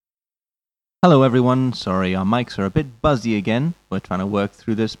Hello everyone, sorry our mics are a bit buzzy again. We're trying to work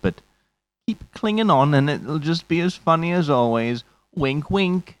through this, but keep clinging on and it'll just be as funny as always. Wink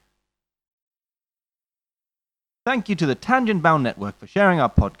wink. Thank you to the Tangent Bound Network for sharing our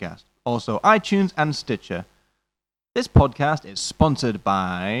podcast. Also iTunes and Stitcher. This podcast is sponsored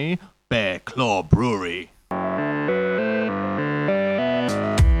by Bear Claw Brewery.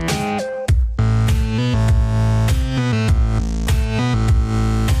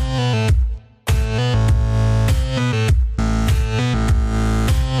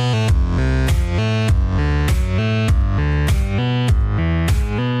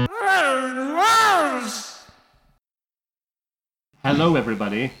 Hello,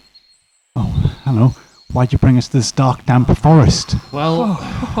 everybody. Oh, hello. Why'd you bring us to this dark, damp forest? Well,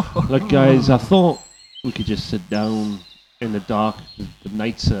 look, guys, I thought we could just sit down in the dark. The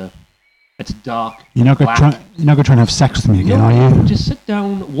nights it's dark. You're not gonna try and have sex with me again, are you? Just sit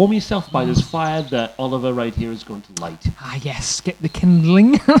down, warm yourself by this fire that Oliver right here is going to light. Ah, yes, get the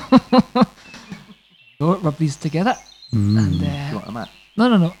kindling. Go, rub these together. And, Do you want a match?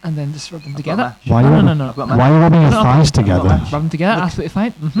 No, and then just rub them together. Why No. Why are you rubbing your thighs together? Rub them together, absolutely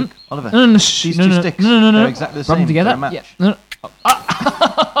fine. Mm-hmm. Oliver, No, these two sticks, no. they're exactly the Rub same. them together. They're a match. Yeah.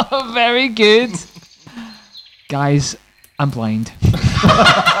 No. Very good. Guys, I'm blind.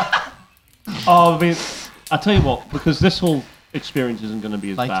 Oh, I mean, I tell you what, because this whole experience isn't going to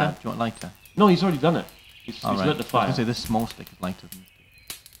be as Lighter? bad. Do you want lighter? No, he's already done it. He's All right. lit the I fire. was going to say this small stick is lighter than this.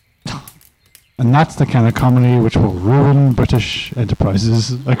 And that's the kind of comedy which will ruin British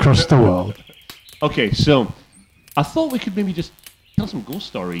enterprises across the world. Okay, so I thought we could maybe just tell some ghost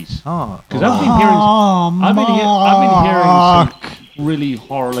stories. Oh, Because I've been hearing some really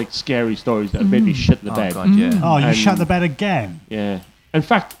horror, like scary stories that have made me shit in the bed. God, yeah. Oh, you And- shut the bed again? Yeah. In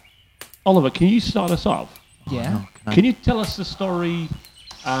fact, Oliver, can you start us off? Yeah. Can you tell us the story,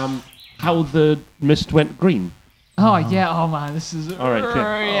 how the mist went green? Oh, yeah. Oh, man, this is All right,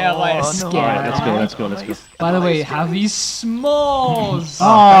 okay. yeah, like no. scary. All right, let's go. By the way, have these s'mores.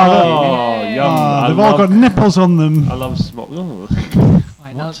 Oh, yum. They've all got nipples on them. I love smoke. Oh.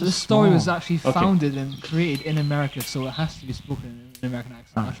 Right, now, What's a this story was s'more? actually Okay. founded and created in America, so it has to be spoken in an American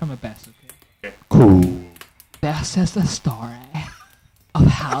accent. I'll try my best, okay? Cool. This is the story of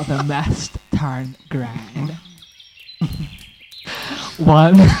how the mist turned green.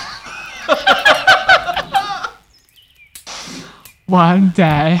 One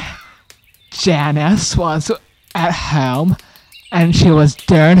day, Janice was at home and she was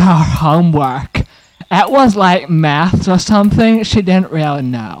doing her homework. It was like maths or something. She didn't really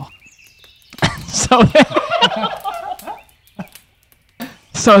know. So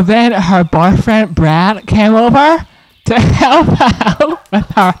then her boyfriend Brad came over to help out with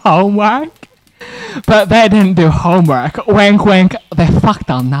her homework. But they didn't do homework. Wink, wink. They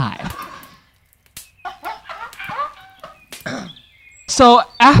fucked all night. So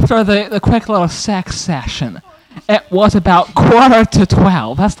after the quick little sex session, it was about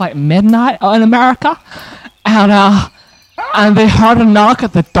 11:45. That's like midnight in America. And they heard a knock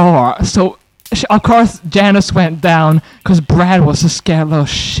at the door. So, of course, Janice went down because Brad was a scared little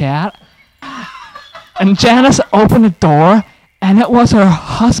shit. And Janice opened the door, and it was her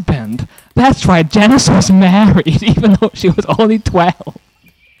husband. That's right, Janice was married, even though she was only 12.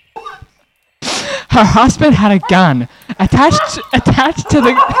 Her husband had a gun. Attached to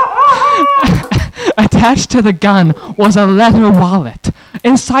the gun was a leather wallet.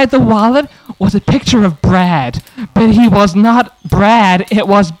 Inside the wallet was a picture of Brad, but he was not Brad, it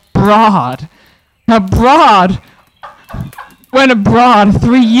was Broad. Now Broad went abroad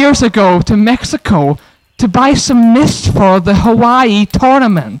 3 years ago to Mexico to buy some mist for the Hawaii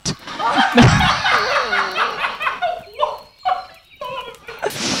tournament.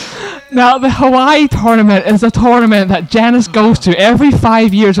 Now, the Hawaii tournament is a tournament that Janice goes to every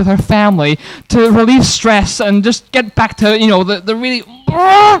 5 years with her family to relieve stress and just get back to, the really...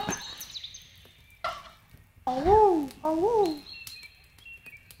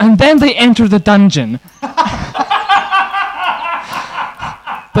 And then they enter the dungeon.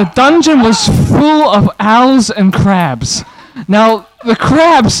 The dungeon was full of owls and crabs. Now, the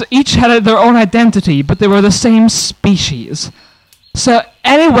crabs each had their own identity, but they were the same species. So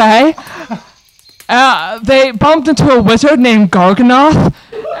anyway, they bumped into a wizard named Gorgonoth,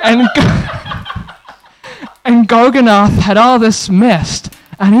 and Gorgonoth had all this mist,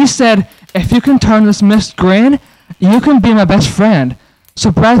 and he said, if you can turn this mist green, you can be my best friend.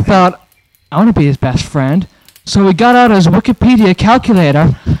 So Brad thought, I want to be his best friend. So he got out his Wikipedia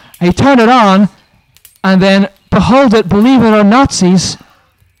calculator, and he turned it on, and then, behold it, believe it or Nazis,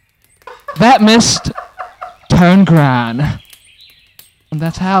 that mist turned green. And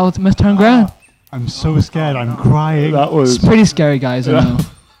that's how it must turn ground. I'm so scared. I'm crying. That was It's pretty scary, guys, I know.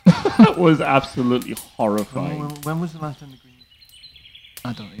 that was absolutely horrifying. When was the last time the green?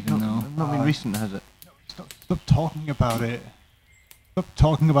 I don't even know. Not been recent, has it? Stop talking about it. Stop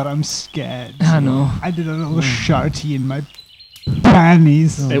talking about it. I'm scared. I know. I did a little sharty in my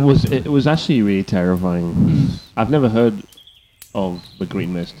panties. It was actually really terrifying. I've never heard of the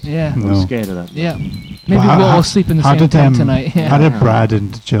green mist. Yeah. I'm No. scared of that. Yeah. Maybe Well, we'll all sleep in the how same did, tent tonight. How Yeah. did Brad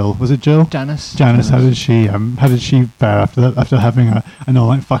and Jill? Was it Jill? Janice. Janice. How did she fare after that? After having an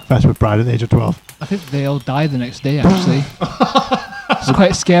all-night fuck fest with Brad at the age of 12. I think they all died the next day, actually. It's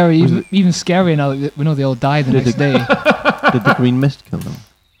quite scary. Even scarier now that we know they all died the next day. Did the green mist kill them?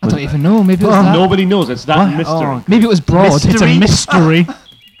 I don't even know. Maybe it was that. Nobody knows. It's that What? mystery. Oh. Maybe it was broad. It's a Mystery? mystery.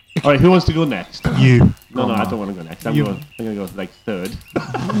 All right, who wants to go next? You. No, I don't want to go next. I'm gonna go like third.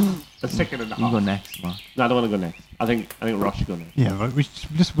 The second and a You go half. next, Mark. No, I don't want to go next. I think Ross should go next. Yeah, but we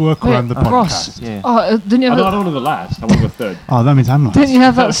should just work Wait, around the Ross. podcast. Yeah. Oh, didn't you I have don't want to go last. I want to go third. Oh, that means I'm last. Didn't you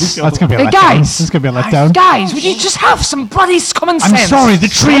have that? That's gonna be a Hey, letdown. guys! That's gonna be a letdown. Guys, would you just have some bloody common sense? I'm sorry. The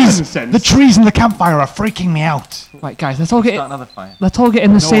Common trees. sense. The trees in the campfire are freaking me out. Right, guys, let's all Start get another fire. in the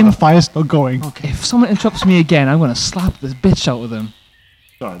No, same. the fire's still going. If someone interrupts me again, I'm gonna slap this bitch out of them.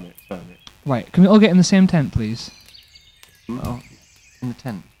 Sorry, mate. Right, can we all get in the same tent, please? Oh, in the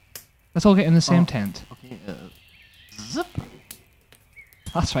tent. Let's all get in the same Oh. tent. Okay. Zip.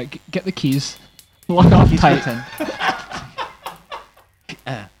 That's right. Get the keys. Lock off Keys to the tight. tent.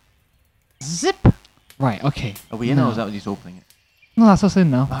 Zip. Right. Okay. Are we in or is that what he's opening it? No, that's us in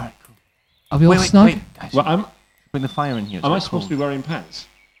now. All right, cool. Are we all snug? guys. Well, Bring the fire in here. it's am I quite supposed to cold. be wearing pants?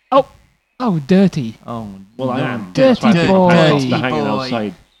 Oh, dirty. Oh, Well, I no. am. Dirty That's why I think boy. pants are hanging Boy.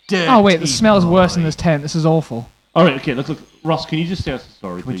 outside. Oh wait, the smell's worse in boy. this tent. This is awful. All right, okay. Look. Ross, can you just tell us the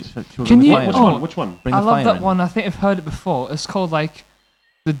story, Can we please? just- should we Can bring the you- fire Which in? oh. one? Which one? Bring I the love fire that in. one. I think I've heard it before. It's called like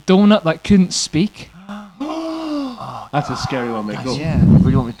the donut that couldn't speak. That's a scary one, mate. Go. Yeah. You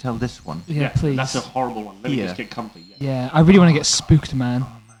really want me to tell this one? Yeah, please. That's a horrible one. Let me Yeah. just get comfy. Yeah. Yeah, I really want to get spooked, man.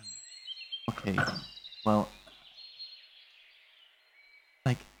 Okay. Well,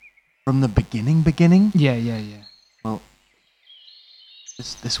 like from the beginning. Yeah.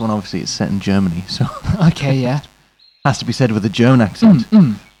 This one obviously is set in Germany, so Okay, yeah. has to be said with a German accent.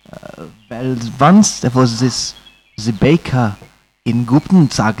 Well, once there was the baker in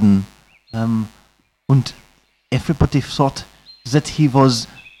Guppenzagen, and everybody thought that he was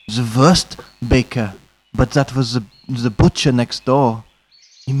the worst baker, but that was the butcher next door.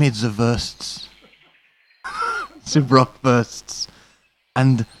 He made the wursts, the bratwursts,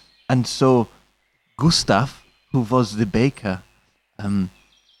 and so Gustav, who was the baker,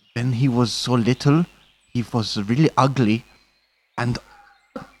 when he was so little, he was really ugly, and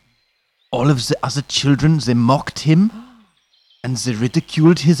all of the other children, they mocked him, and they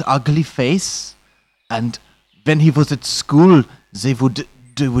ridiculed his ugly face, and when he was at school, they would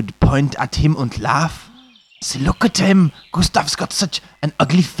point at him and laugh. Say, look at him, Gustav's got such an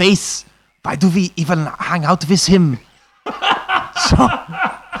ugly face. Why do we even hang out with him?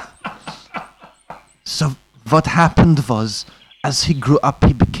 So what happened was, as he grew up,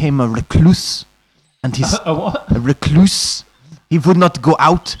 he became a recluse, and he's A what? a recluse. He would not go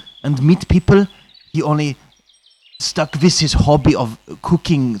out and meet people. He only stuck with his hobby of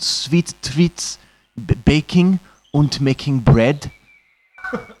cooking sweet treats, baking, and making bread.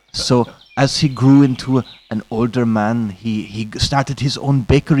 So as he grew into an older man, he started his own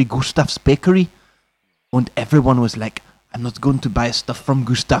bakery, Gustav's Bakery, and everyone was like, I'm not going to buy stuff from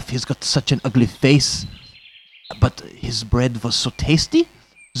Gustav. He's got such an ugly face. But his bread was so tasty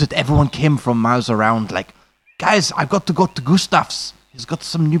that everyone came from miles around like, guys, I've got to go to Gustav's. He's got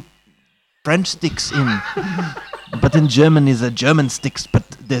some new French sticks in. But in German is a German sticks, but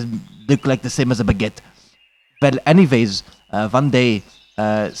they look like the same as a baguette. Well, anyways, one day,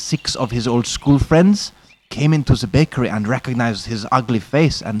 6 of his old school friends came into the bakery and recognized his ugly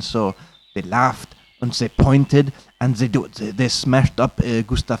face, and so they laughed and they pointed and they smashed up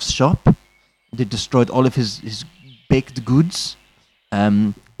Gustav's shop. They destroyed all of his baked goods,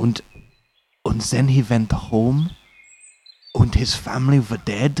 and then he went home, and his family were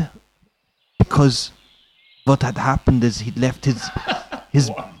dead, because what had happened is he'd left he'd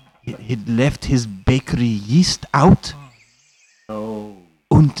left his bakery yeast out, Oh.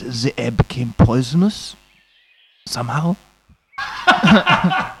 and the air became poisonous somehow.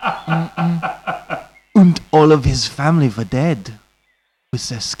 And all of his family were dead with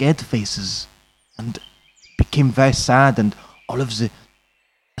their scared faces, and became very sad, and all of the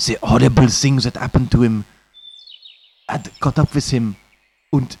horrible things that happened to him had caught up with him,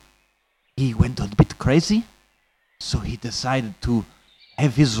 and he went a bit crazy, so he decided to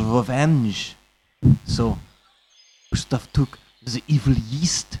have his revenge. So Gustav took the evil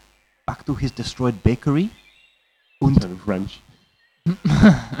yeast back to his destroyed bakery. And Sounded French.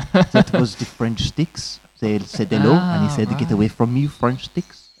 that was the French sticks. They said hello, and he said, "Get away from me, you French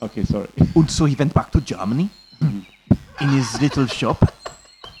sticks." Okay, sorry. And so he went back to Germany in his little shop.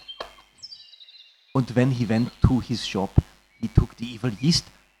 And when he went to his shop, he took the evil yeast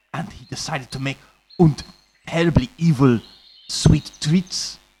and he decided to make terribly evil sweet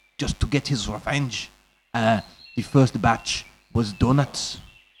treats just to get his revenge. The first batch was donuts,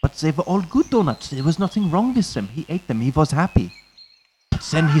 but they were all good donuts. There was nothing wrong with them. He ate them. He was happy. But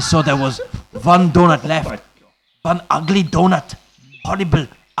then he saw there was one donut left. One ugly donut. Horrible,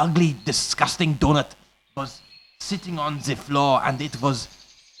 ugly, disgusting donut was sitting on the floor, and it was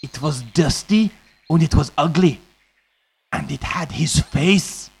dusty and it was ugly. And it had his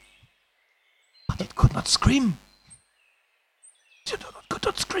face. But it could not scream. The donut could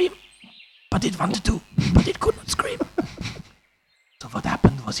not scream. But it wanted to, but it could not scream. So what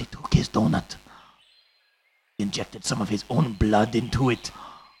happened was he took his donut, injected some of his own blood into it.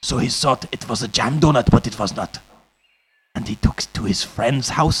 So he thought it was a jam donut, but it was not. And he took it to his friend's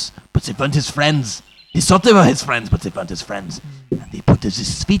house, but they weren't his friends. He thought they were his friends, but they weren't his friends. And they put this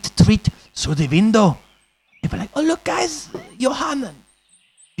sweet treat through the window. They were like, "Oh, look, guys, Johan and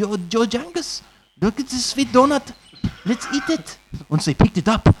Joe Jangus, look at this sweet donut. Let's eat it." Once they picked it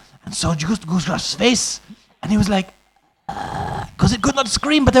up and saw Gustav's face, and he was like, because it could not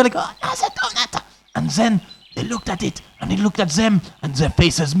scream, but they were like, "Oh, that's a donut." And then they looked at it, and he looked at them, and their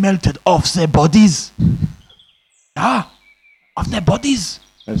faces melted off their bodies. Off their bodies.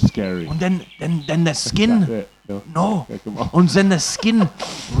 That's scary. And then their skin. That's it. No. No. Okay, come on. And then their skin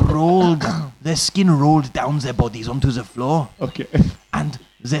rolled down their bodies onto the floor. Okay. And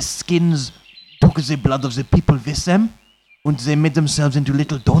their skins took the blood of the people with them, and they made themselves into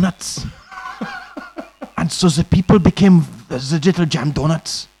little donuts. And so the people became the little jam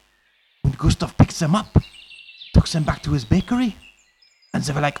donuts. And Gustav picked them up, took them back to his bakery, and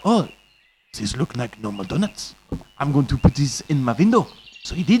they were like, "Oh, these look like normal donuts. I'm going to put these in my window."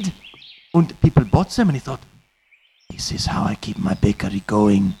 So he did. And people bought them, and he thought, "This is how I keep my bakery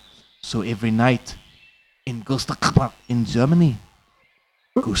going." So every night in Germany,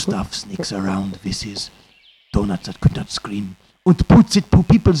 Gustav sneaks around with his donuts that could not scream and puts it to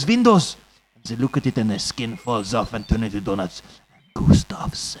people's windows. And they look at it and their skin falls off and turn into donuts. And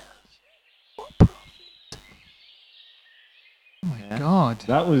Gustav sells for profit. God.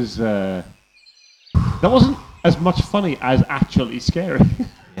 That was that wasn't as much funny as actually scary.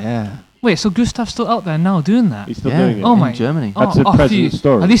 Yeah. Wait, so Gustav's still out there now doing that? He's still Yeah. doing it. Oh in my- Germany. That's a present phew.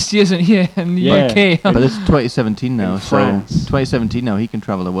 story. At least he isn't here in the Yeah. UK. But it's 2017 now, In so France. 2017 now he can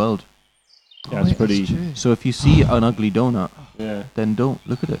travel the world. Yeah, that's pretty. true. So if you see an ugly donut, Yeah, then don't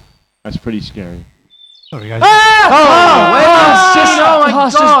look at it. that's pretty scary. Sorry, guys.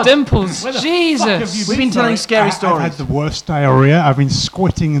 It's just dimples. Jesus. We've been telling scary I've stories. had the worst diarrhea. I've been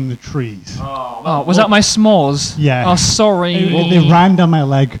squatting in the trees. Oh, was that my s'mores? Yeah. Oh, sorry. They ran down my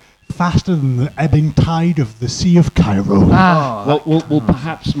leg faster than the ebbing tide of the Sea of Cairo. Well,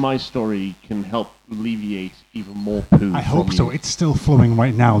 perhaps my story can help alleviate even more poo. I hope from so. you. It's still flowing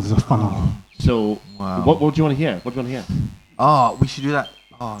right now. There's a funnel. So, Wow. what do you want to hear? What do you want to hear? Oh, we should do that.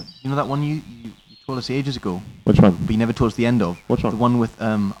 Oh, you know that one you told us ages ago, Which one? but you never told us the end of? Which one? The one with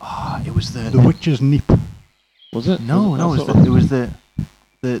it was The witch's neep. Was it? no, Was it was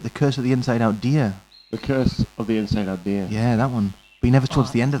the curse of the inside out deer. the curse of the inside out deer. Yeah, that one. But you never told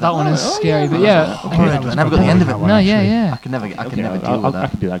us the end of that. That one is Oh, scary, yeah. but yeah. Oh, right, I never got the end of it. No, yeah. I can never Okay, deal with I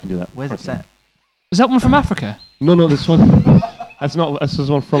that. can do that. I can do that. Where's it Okay. set? Is that one from Africa? No, this one. That's not. This is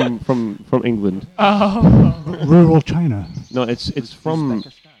one from England. Rural China. No, it's from.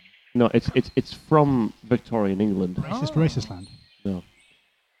 No, it's from Victorian England. Racist land. No.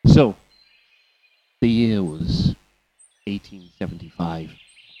 So, the year was 1875,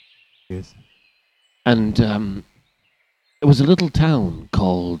 Yes. and it was a little town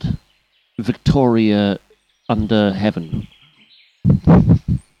called Victoria under Heaven.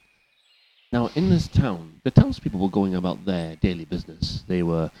 Now, in this town, the townspeople were going about their daily business. They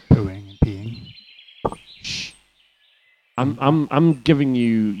were. Pooing and peeing. Shh. I'm giving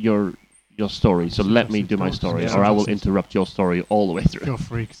you your story, so let me do my Talk, story, yeah. or I will interrupt your story all the way through. Feel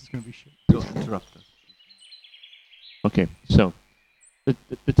free, 'cause it's going to be shit. Don't interrupt us. Okay, so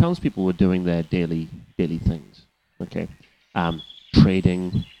the townspeople were doing their daily things. Okay,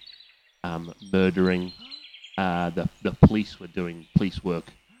 trading, murdering. The police were doing police work.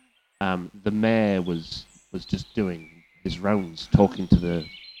 The mayor was just doing his rounds, talking to the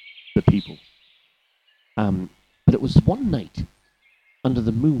people. But it was one night under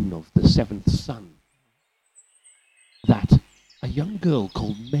the moon of the seventh sun, that a young girl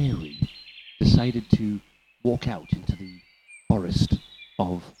called Mary decided to walk out into the forest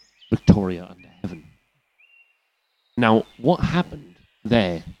of Victoria under heaven. Now, what happened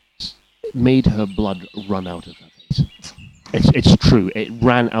there made her blood run out of her face. It's true. It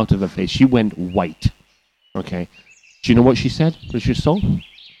ran out of her face. She went white. Okay. Do you know what she said? What she saw?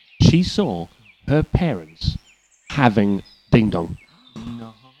 She saw her parents having ding dong.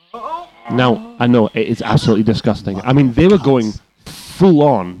 No. Now, I know it is absolutely disgusting. I mean, they were going full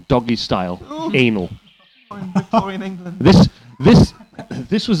on doggy style anal. In Victorian England.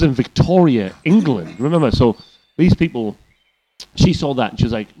 This was in Victoria, England. Remember? So these people, she saw that and she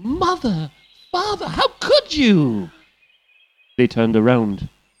was like, "Mother, Father, how could you?" They turned around.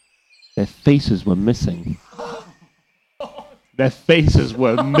 Their faces were missing. Their faces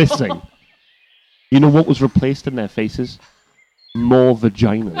were missing. You know what was replaced in their faces? More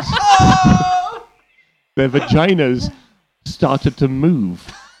vaginas. Their vaginas started to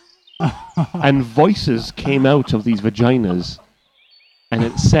move. And voices came out of these vaginas. And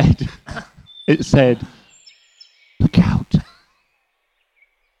it said, "Look out.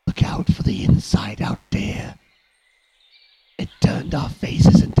 Look out for the inside out there. It turned our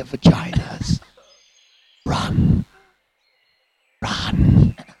faces into vaginas. Run.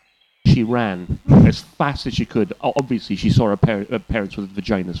 Run." She ran as fast as she could. Obviously, she saw her parents with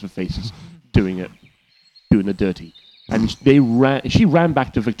vaginas for faces doing the dirty. And she ran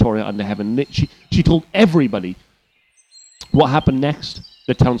back to Victoria under heaven. She told everybody what happened next.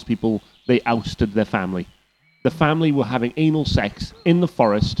 The townspeople, they ousted their family. The family were having anal sex in the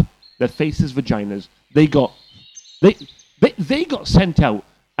forest. Their faces, vaginas. They got sent out,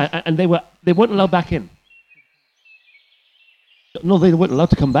 and they weren't allowed back in. No, they weren't allowed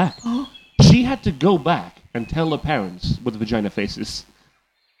to come back. She had to go back and tell the parents with the vagina faces.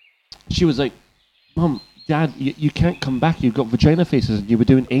 She was like, "Mom, Dad, you can't come back. You've got vagina faces, and you were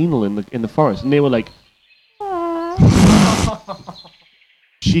doing anal in the forest." And they were like,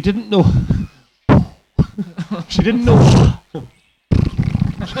 she didn't know. She didn't know.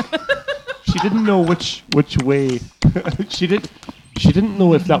 She didn't know which way. She didn't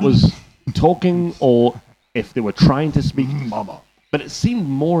know if that was talking or if they were trying to speak Mama. But it seemed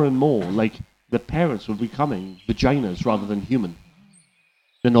more and more like the parents were becoming vaginas rather than human.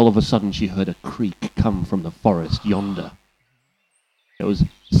 Then all of a sudden she heard a creak come from the forest yonder. It was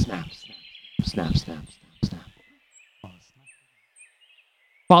snap, snap, snap, snap, snap, snap.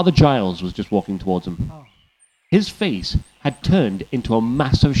 Father Giles was just walking towards him. His face had turned into a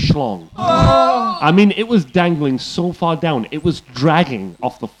massive schlong. I mean, it was dangling so far down, it was dragging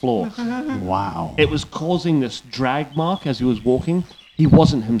off the floor. Wow. It was causing this drag mark as he was walking. He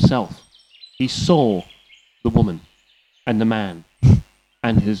wasn't himself. He saw the woman and the man,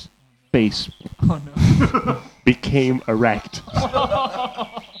 and his face became erect.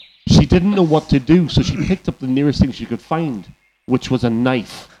 She didn't know what to do, so she picked up the nearest thing she could find, which was a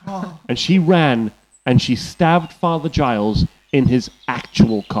knife. And she ran and she stabbed Father Giles in his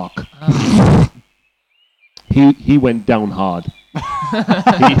actual cock. He went down hard.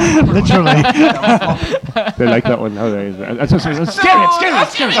 Literally. They like that one. It's scary.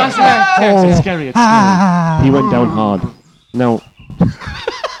 It's scary. He went down hard. Now.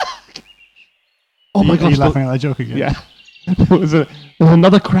 Oh my Are gosh! you laughing at that joke again? Yeah. There was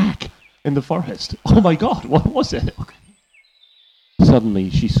another crack in the forest. Oh my God! What was it? Suddenly,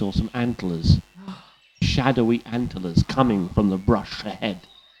 she saw some antlers. Shadowy antlers coming from the brush ahead.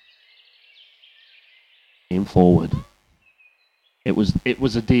 Came forward. It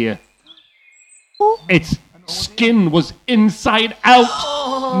was a deer. Its skin was inside out.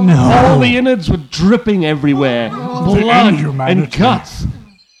 No. All the innards were dripping everywhere. Blood and guts.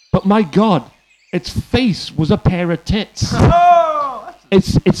 But my God, its face was a pair of tits.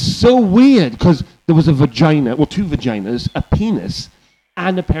 It's so weird because there was a vagina, well, two vaginas, a penis,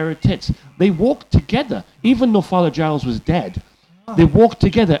 and a pair of tits. They walked together, even though Father Giles was dead. They walked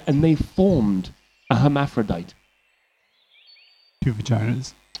together and they formed a hermaphrodite. Two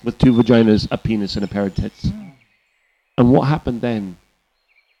vaginas. With two vaginas, a penis, and a pair of tits. And what happened then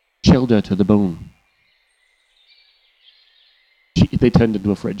chilled her to the bone. They turned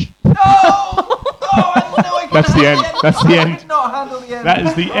into a fridge. That's the end. That's the end. That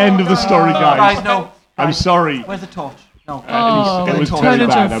is the end of the story, guys. Guys, no. I'm sorry. Where's the torch? No. It was Turned very into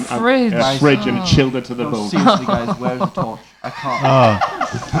bad. a fridge. A fridge and it chilled her to the No, bone. seriously, guys, where's the torch? I can't.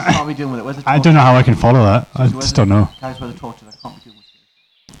 I can't be dealing with it. Where's the torch? I don't know how I can follow that. I just don't know. Guys, where the torch is? I can't be dealing with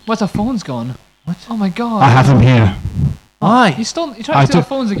it. Where's the phone's gone? What? Oh my God. I have them here. Why? You tried to steal our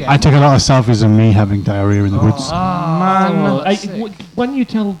phones again. I took a lot of selfies of me having diarrhea in the woods. When you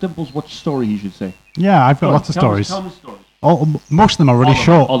tell Dimples what story he should say. Yeah, I've got lots of stories. Tell me stories. Most of them are really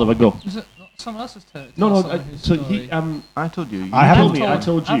short. Oliver, go. Was it someone else's turn? No. So he I told you. I haven't. I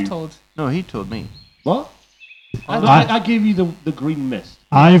told you. I've told. No, he told me. What? I gave you the green mist.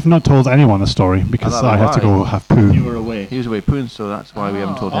 I've not told anyone a story because I had to go have You poo. were away. He was away pooing, so that's why we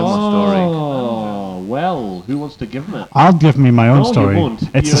haven't told him one story. Oh, well, who wants to give him it? I'll give me my own No, you story. won't.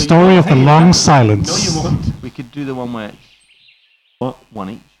 It's You- the story of the hey, long No, silence. you won't. We could do the one where What?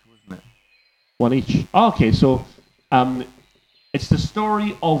 one each, wasn't it? One each. Okay, so it's the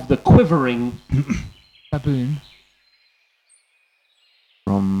story of the quivering Baboon.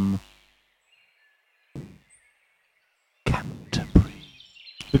 From Canterbury.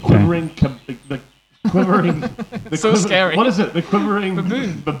 the quivering So scary. What is it? The quivering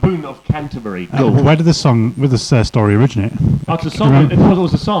baboon of Canterbury. Go. Where did this story originate? Oh, it's a song. It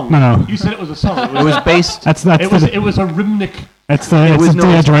was a song. No. You said it was a song. It was based. That's It was a rhythmic. it's the was no-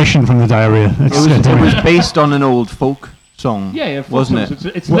 dehydration from the diarrhea. It was based on an old folk song. Yeah, wasn't songs.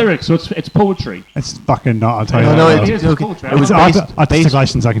 it? It's lyrics, so it's poetry. It's fucking not. I'll tell you. No, that. it is okay. poetry. It was It's based, artistic based,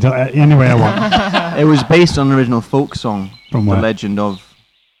 license. I can tell any way I want. it was based on an original folk song. From The where? legend of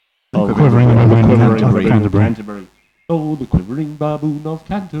Quivering the baboon quivering of Canterbury. Canterbury. Oh, the quivering baboon of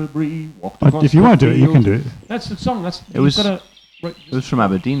Canterbury walked But across if you the want to do it, you can field. do it. That's the song. Right, It was from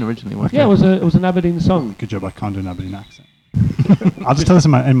Aberdeen originally, wasn't yeah, it? it was an Aberdeen song. Good job. I can't do an Aberdeen accent. I'll just tell this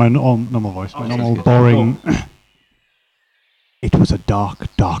in my normal voice, my normal boring. It was a dark,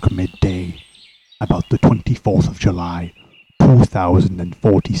 dark midday, about the 24th of July,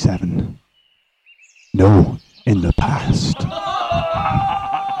 2047. No, in the past.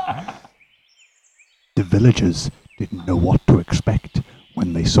 The villagers didn't know what to expect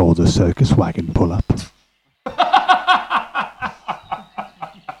when they saw the circus wagon pull up.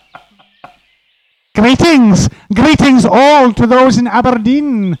 Greetings! Greetings all to those in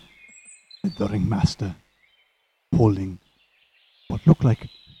Aberdeen! Said the ringmaster, holding what looked like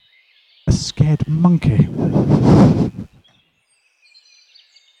a scared monkey.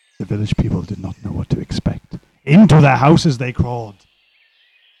 The village people did not know what to expect. Into their houses they crawled.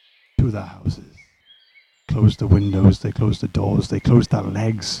 To their houses. Closed the windows, they closed the doors, they closed their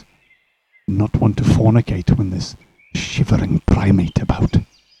legs. Not want to fornicate when this shivering primate about.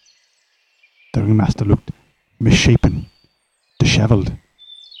 The ringmaster looked misshapen, dishevelled,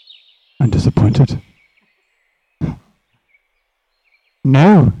 and disappointed.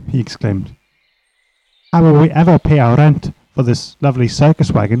 No, he exclaimed. How will we ever pay our rent for this lovely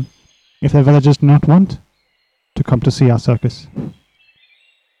circus wagon if the villagers do not want to come to see our circus?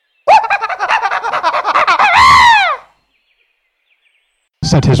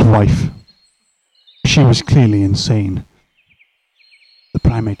 Said his wife. She was clearly insane. The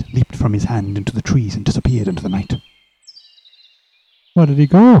primate leaped from his hand into the trees and disappeared into the night. Where did he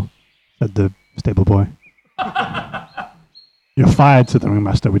go? Said the stable boy. You're fired, said the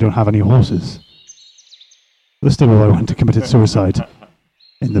ringmaster. We don't have any horses. The stable boy went to committed suicide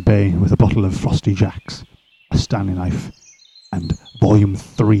in the bay with a bottle of Frosty Jacks, a Stanley knife, and volume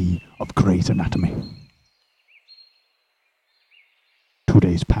 3 of Grey's Anatomy. 2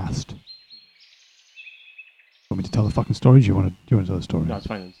 days passed. Want me to tell the fucking story? Do you want to tell the story? No, it's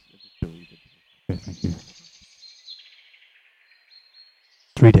fine. Okay, thank you.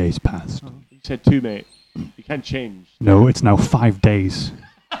 3 days passed. You said 2, mate. You can't change. No, it's now 5 days.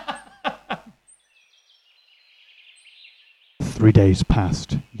 3 days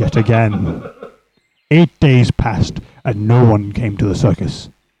passed, yet again. 8 days passed, and no one came to the circus.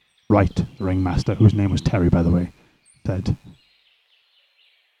 Right, the ringmaster, whose name was Terry, by the way, said,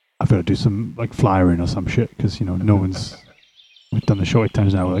 I've got to do some, flyering or some shit, because, no one's... We've done the show 8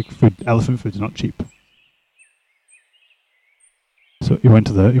 times now, elephant food's not cheap. So he went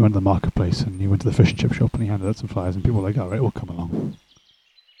to the marketplace, and he went to the fish and chip shop, and he handed out some flyers, and people were like, all right, we'll come along.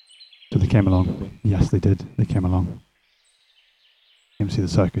 So they came along. Yes, they did. They came along. Came to see the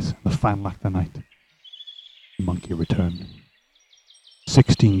circus. The final act of the night. The monkey returned.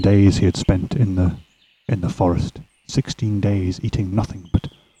 16 days he had spent in the forest. 16 days eating nothing but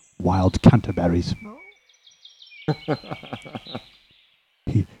wild canterberries.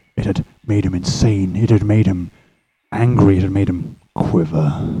 It had made him insane. It had made him angry. It had made him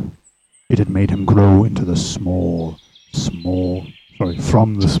quiver. It had made him grow into the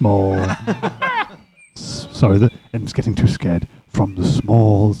from the small. I'm just getting too scared. From the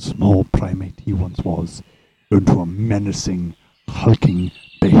small primate he once was, into a menacing, hulking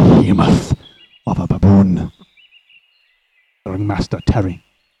behemoth of a baboon. The ringmaster, Terry,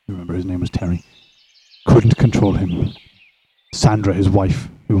 you remember his name was Terry, couldn't control him. Sandra, his wife,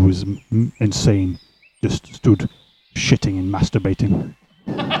 who was insane, just stood shitting and masturbating,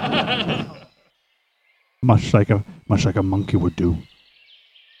 much like a monkey would do.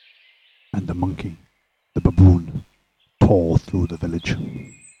 And the monkey, the baboon, tore through the village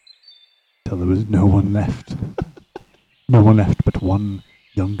till there was no one left. No one left but one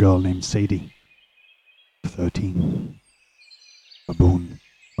young girl named Sadie, 13. Baboon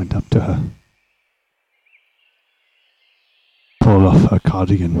went up to her, pulled off her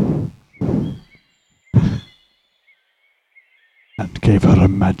cardigan, and gave her a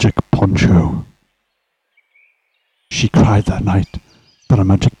magic poncho. She cried that night that a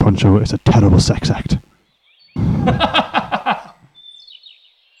magic poncho is a terrible sex act.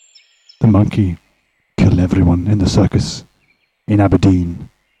 The monkey killed everyone in the circus in Aberdeen,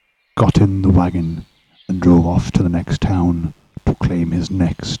 got in the wagon, and drove off to the next town to claim his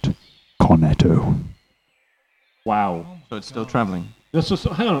next cornetto. Wow. So it's still travelling. No, so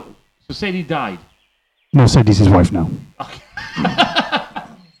hang on. So Sadie died. No, Sadie's his wife now.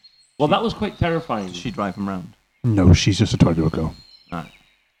 Well, that was quite terrifying. Did she drive him round? No, she's just a toilet girl. Right.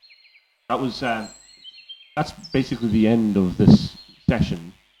 That was that's basically the end of this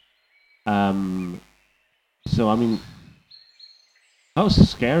session. So I mean, that was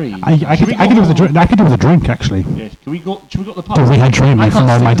scary. I Should could we do go with a home? drink. I could do with a drink actually. Yeah, can we go? Should we go to the pub? To rehydrate me from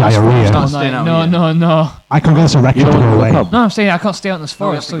all my diarrhea. Can't stay out here. No. I can get this erection You to don't go want away. to go to the pub? No, I'm saying I can't stay out in this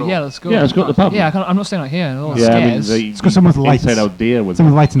forest, have to so go. yeah, let's go. Yeah, let's go to the pub. Yeah, I'm not staying out here. I'm all Yeah, I mean, scared. Let's go somewhere with lights. Inside out deer with Some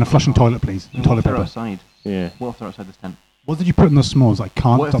with lights in a flushing toilet, please. And toilet What if they're paper. outside? yeah. What if they're outside this tent? What did you put in those s'mores? I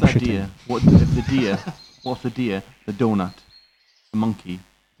can't What if stop that shitting. deer? What if the deer? What's the deer? The donut, the monkey,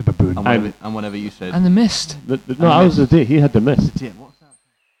 The baboon. and whatever you said. And the mist. No, I was the deer. He had the mist. The deer. What's that?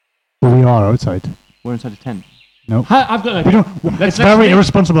 Well, we are outside. We're inside a tent. No. I've got an We idea. don't. It's very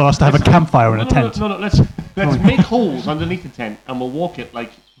irresponsible of us to have a campfire in a tent. No, let's make holes underneath the tent and we'll walk it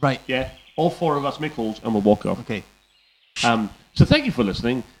like Right. yeah. All four of us make holes and we'll walk it off. Okay. So thank you for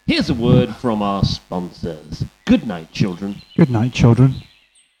listening. Here's a word from our sponsors. Good night, children. Good night, children.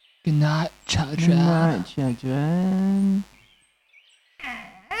 Good night, children. children.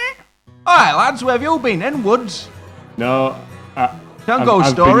 Alright, lads, where have you been? In woods? No. Telling ghost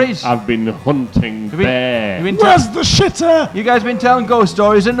stories? I've been hunting bear. You been Where's the shitter? you guys been telling ghost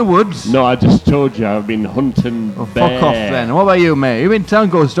stories in the woods? No, I just told you I've been hunting Oh, bear. fuck off then. What about you, mate? You been telling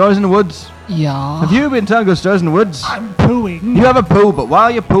ghost stories in the woods? Yeah. Have you been telling ghost stories in the woods? I'm pooing. You have a poo, but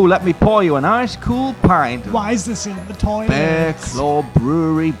while you poo, let me pour you a nice cool pint of Why is this in the toilet? Bear Claw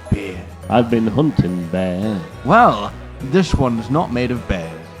Brewery beer. I've been hunting bear. Well, this one's not made of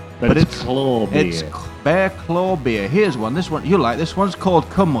bears. But it's claw beer. It's Bear Claw beer. Here's one. This one, you like this one's called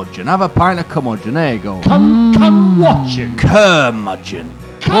Curmudgeon. Have a pint of Curmudgeon. There you go. Come watch it. Curmudgeon.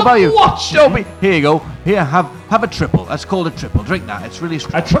 Come What about you? watch Don't be. Here you go. Here, have a triple. That's called a triple. Drink that. It's really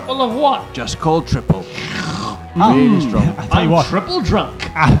strong. A triple of what? Just called triple. Really strong. I tell you I'm what, triple drunk.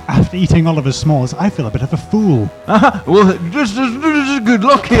 after eating all of his s'mores, I feel a bit of a fool. Well, just good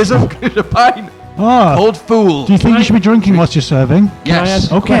luck. Here's a pint. Oh, Called Fool. do you think you should be drinking what you're serving? Can I Yes.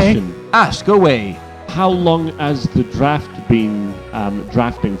 ask a Okay. question? Ask away. How long has the draft been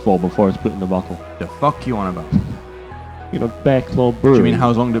drafting for before it's put in the bottle? The fuck you on about? You know, Bear Claw Do Brewing. you mean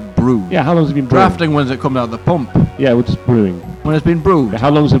how long to brew? Yeah, how long has it been brewing? Drafting when's it come out of the pump? Yeah, we're just brewing. When it's been brewed? How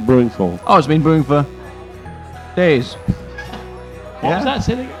long is it brewing for? Oh, it's been brewing for days. What was that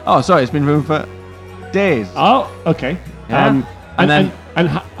saying? Oh, sorry, it's been brewing for days. Oh, okay. Yeah. And then-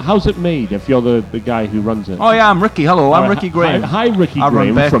 how's it made if you're the guy who runs it? Oh yeah, I'm Ricky. Hello, I'm All right, Ricky Graham. Hi, Ricky I run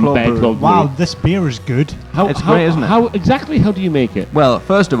Graham Bear from Claw Bear Brewery. Claw Wow, Brewery. this beer is good. How, It's how, great, isn't it? How exactly? How do you make it? Well,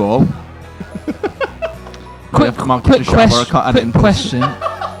 first of all, Quick question.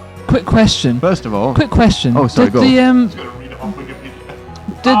 Quick question. First of all, Quick question. Oh, sorry, Did go. the Read it off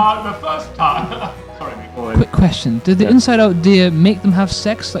Wikipedia. did the first time. Sorry, mate, go ahead. quick question. Did the inside out deer make them have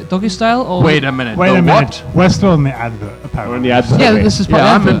sex like doggy style or wait a minute. Wait the a minute. What? We're still in the advert, apparently. We're in the advert. Yeah, Okay. this is part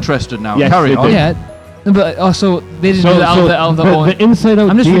Yeah, of I'm the advert. interested now. Yes, Carry they on. did. Yeah. But also they didn't do the out of their own. the inside out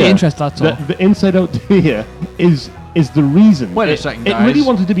I'm just really deer- interested, that's all. The inside out deer is the reason. Wait a It- second, It guys. really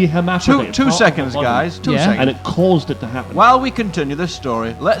wanted to be a hermaphrodite. Two part of seconds, the body, guys. Two Yeah. And seconds. it caused it to happen. While we continue this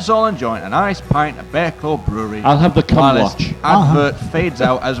story, let's all enjoy a nice pint of Bear Claw Brewery. I'll have the cum while watch. this advert fades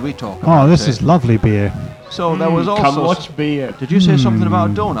out as we talk. Oh, about this it. is lovely beer. So there was also. Cum watch beer. Did you say something about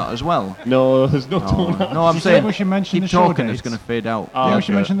a donut as well? No, there's no No, donut. no, I'm You said saying we should mention keep the show talking. dates. It's going to fade out. Oh, Yeah, we okay.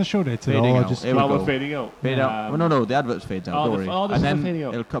 should mention the show dates at Fading all. out. Just Here we While go. we're fading out. Fade out. Well, no, the advert fades out. Oh, Don't the- worry. oh, this And is then fading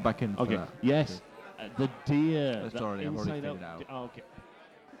out. it'll cut back in. for Okay. that. Yes. The deer. That's the already- I've already inside figured out. Oh, okay.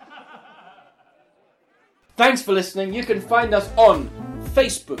 Thanks for listening. You can find us on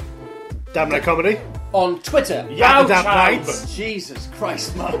Facebook, Damn That Comedy, On Twitter. At the Yow, Dap child. Nights. Jesus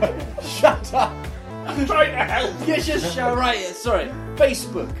Christ, man. Shut up. I'm trying to help. You just shout right. Sorry.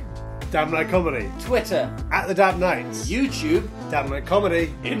 Facebook, Dap Night Comedy. Twitter, At the Dap Nights. YouTube, Dap Night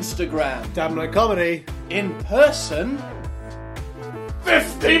Comedy. Instagram. Dap Night Comedy. In person.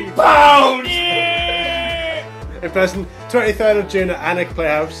 £50. In person, 23rd of June at Anik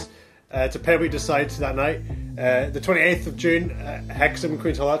Playhouse. To pay what we decide that night. The 28th of June, Hexham,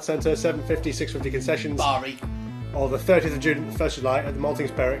 Queen's Hall Arts Centre, 750, 650 concessions. Barry. Or the 30th of June, 1st of July at the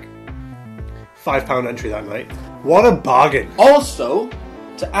Maltings Berwick. £5 entry that night. What a bargain! Also,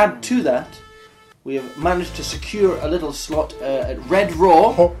 to add to that, we have managed to secure a little slot at Red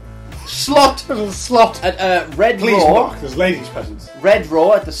Raw. Oh, Slot little slot. at Red Please, Raw. Mark, there's ladies' presents. Red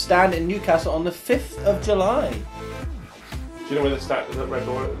Raw at the stand in Newcastle on the 5th of July. Do you know where the stand is? At Red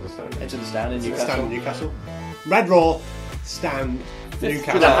Door at the stand? It's at the stand in The Newcastle. stand in Newcastle. Red Raw, stand,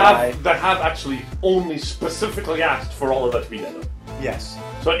 Newcastle. They have actually only specifically asked for Oliver to be there. Yes.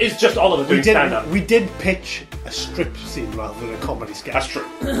 So it is just Oliver doing stand up. We did pitch a strip scene rather than a comedy sketch. That's true.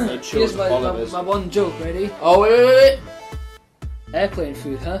 Here's my one joke, ready? Oh, wait. Airplane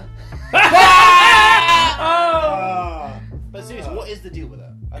food, huh? Ah. But seriously, what is the deal with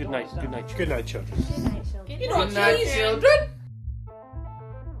that? Good night, good night. Good night, children. Good night, children.